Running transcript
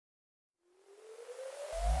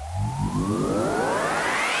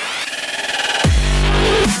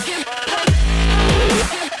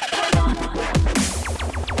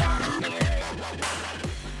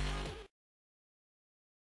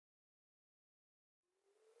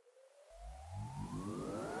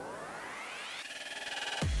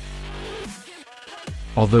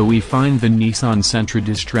Although we find the Nissan Sentra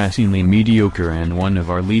distressingly mediocre and one of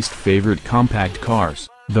our least favorite compact cars,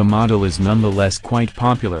 the model is nonetheless quite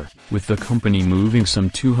popular, with the company moving some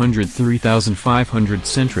 203,500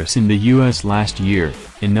 Sentras in the US last year,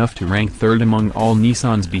 enough to rank third among all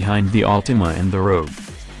Nissans behind the Altima and the Rogue.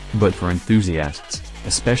 But for enthusiasts,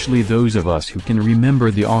 especially those of us who can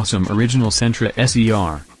remember the awesome original Sentra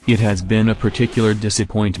SE-R, it has been a particular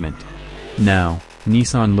disappointment. Now,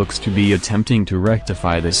 Nissan looks to be attempting to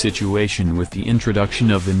rectify the situation with the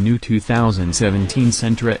introduction of the new 2017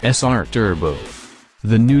 Sentra SR Turbo.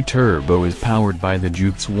 The new turbo is powered by the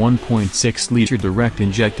Juke's 1.6-liter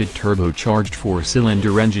direct-injected turbocharged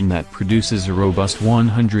 4-cylinder engine that produces a robust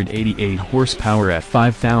 188 horsepower at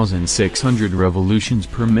 5,600 revolutions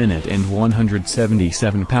per minute and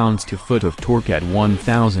 177 pounds-to-foot of torque at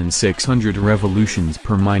 1,600 revolutions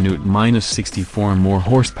per minute, minus 64 more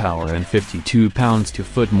horsepower and 52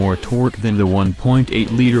 pounds-to-foot more torque than the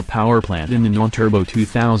 1.8-liter powerplant in the non-turbo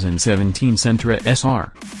 2017 Sentra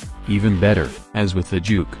SR. Even better, as with the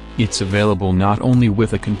Juke, it's available not only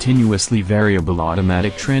with a continuously variable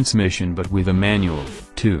automatic transmission but with a manual,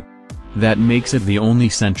 too. That makes it the only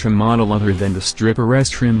Sentra model other than the Stripper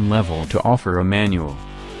S trim level to offer a manual.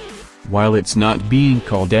 While it's not being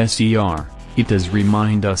called SE-R, it does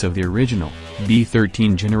remind us of the original,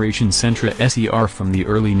 B13 generation Sentra SE-R from the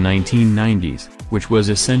early 1990s, which was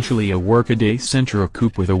essentially a workaday Sentra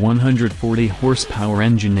coupe with a 140 horsepower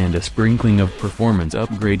engine and a sprinkling of performance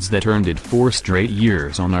upgrades that earned it 4 straight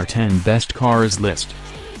years on our 10 best cars list.